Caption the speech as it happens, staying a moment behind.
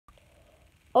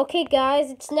Okay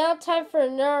guys, it's now time for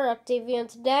another update video.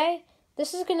 Today,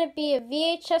 this is going to be a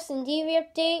VHS and DVD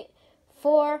update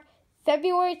for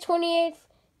February 28th,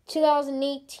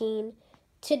 2018.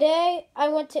 Today, I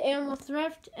went to Animal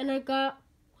Thrift and I got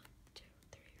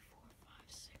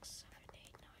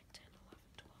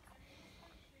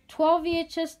 12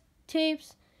 VHS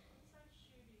tapes,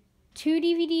 2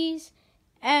 DVDs,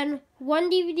 and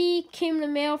 1 DVD came in the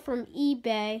mail from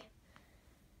eBay.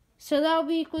 So that'll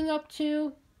be equaling up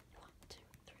to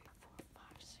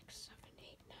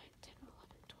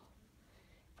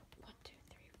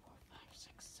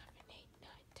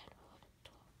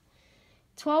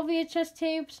 12 VHS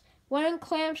tapes, 1 in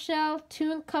clamshell,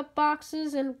 2 in cut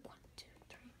boxes, and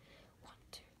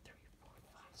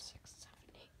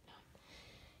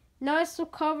 9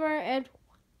 slip cover, and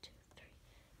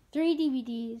 3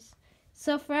 DVDs.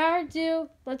 So for our ado,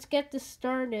 let's get this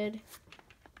started.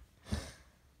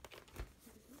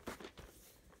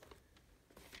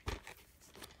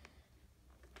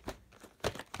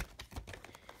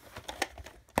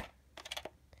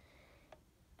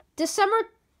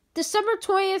 December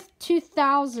 20th,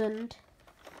 2000.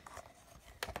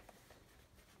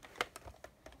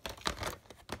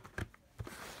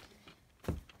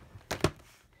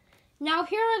 Now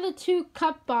here are the 2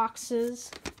 cut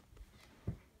boxes.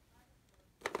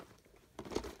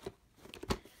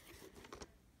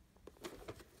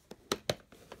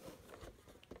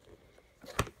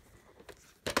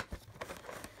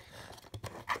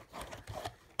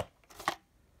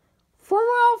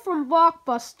 Formula from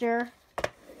Blockbuster.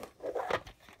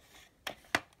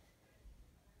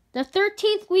 The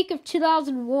 13th week of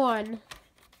 2001.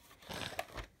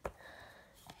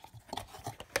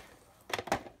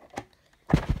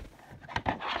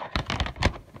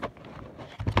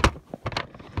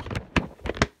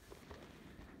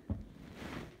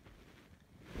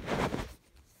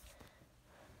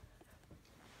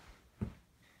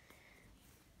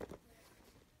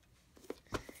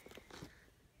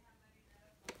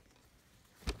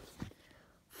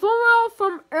 Formula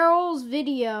from Earl's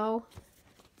Video.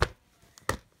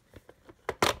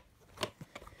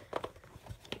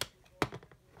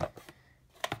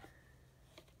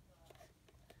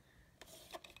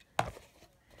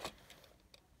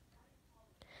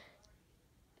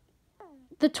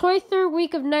 The 23rd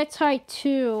week of Nights High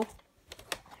 2.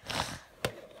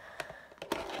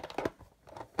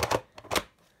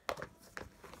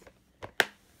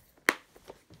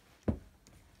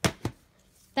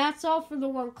 That's all for the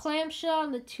 1 clamshell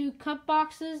and the 2 cut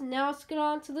boxes. Now let's get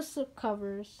on to the slip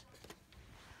covers.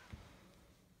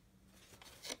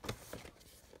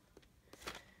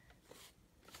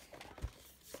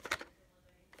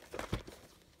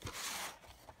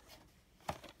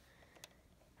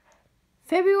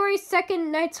 February 2nd,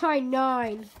 Nights High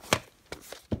 9.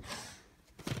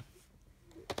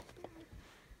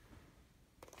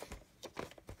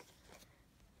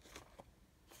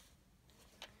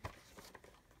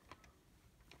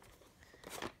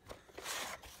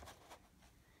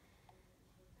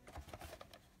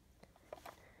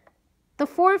 The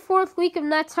 44th week of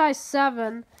Nights High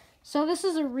 7. So this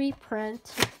is a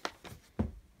reprint.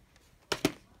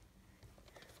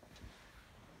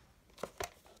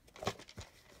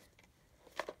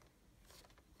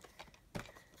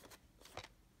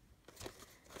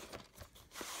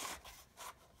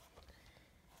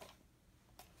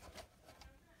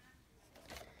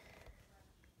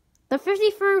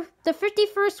 The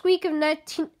 51st week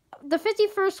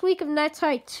of Nights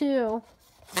High 2.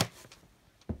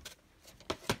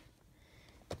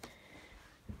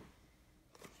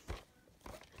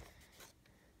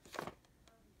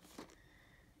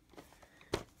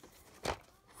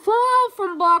 Fallout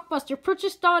from Blockbuster,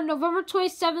 purchased on November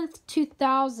 27th,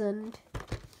 2000.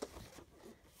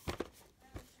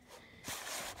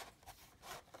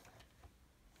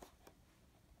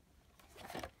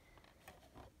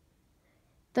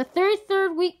 The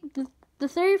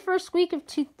 31st week of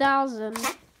 2000.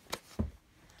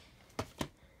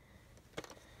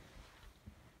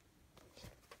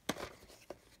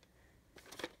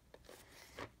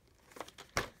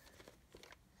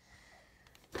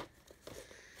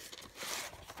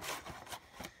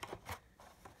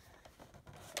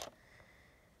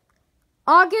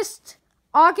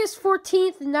 August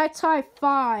 14th, Nights High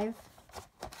 5.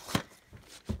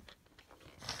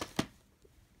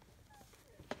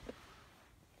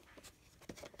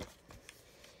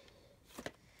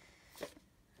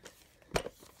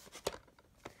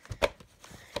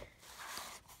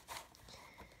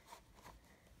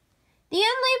 The end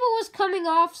label was coming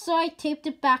off, so I taped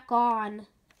it back on.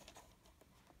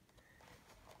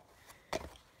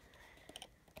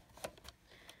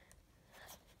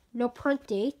 No print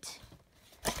date.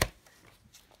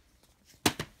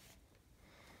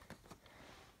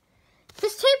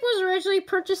 This tape was originally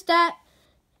purchased at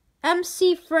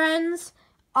MC Friends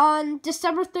on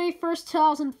December 31st,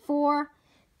 2004,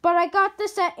 but I got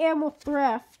this at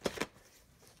Thrift.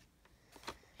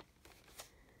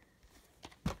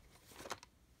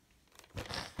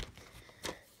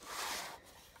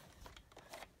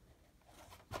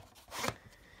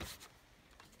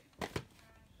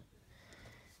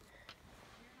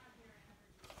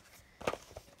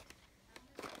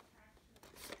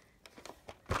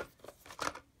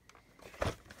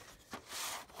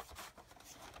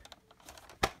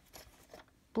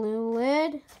 Blue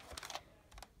lid.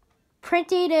 Print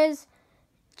date is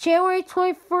January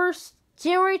 21st,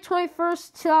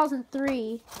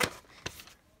 2003.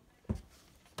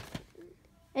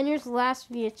 And here's the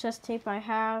last VHS tape I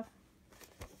have.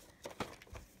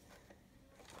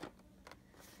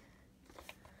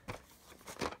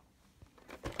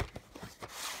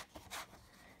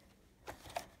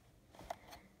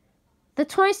 The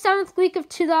 27th week of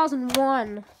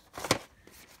 2001.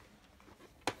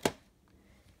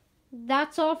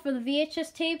 That's all for the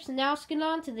VHS tapes, and now let's get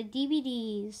on to the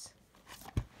DVDs.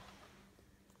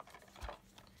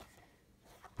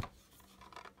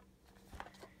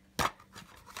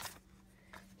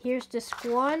 Here's disc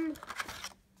 1.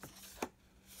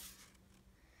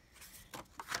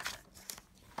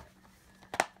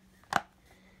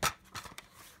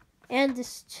 And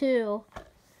disc 2.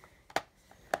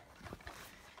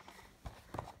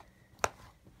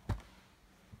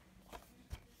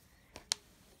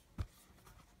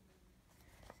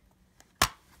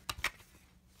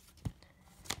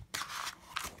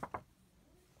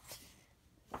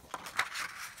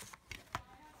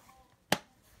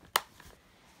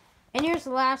 And here's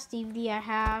the last DVD I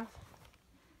have.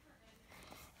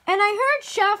 And I heard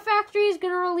Shout Factory is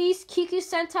going to release Kiku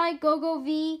Sentai Go-Go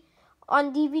V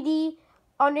on DVD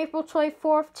on April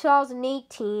 24th,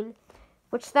 2018,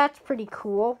 which that's pretty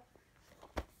cool.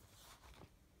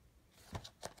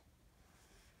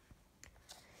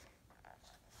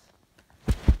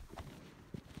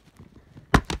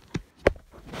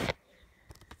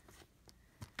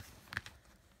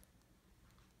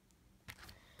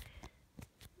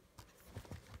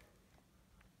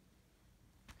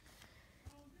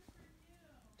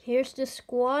 Here's disc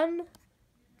 1.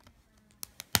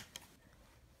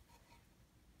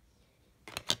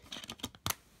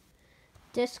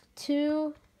 Disc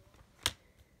 2.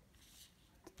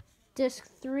 Disc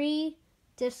 3.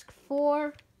 Disc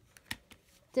 4.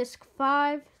 Disc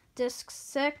 5. Disc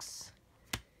 6.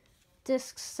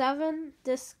 Disc 7.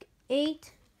 Disc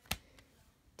 8.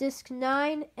 Disc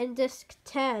 9. And Disc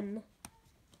 10.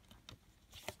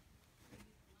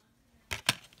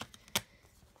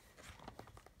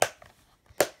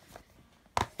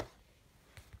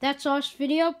 That's all this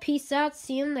video. Peace out.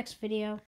 See you in the next video.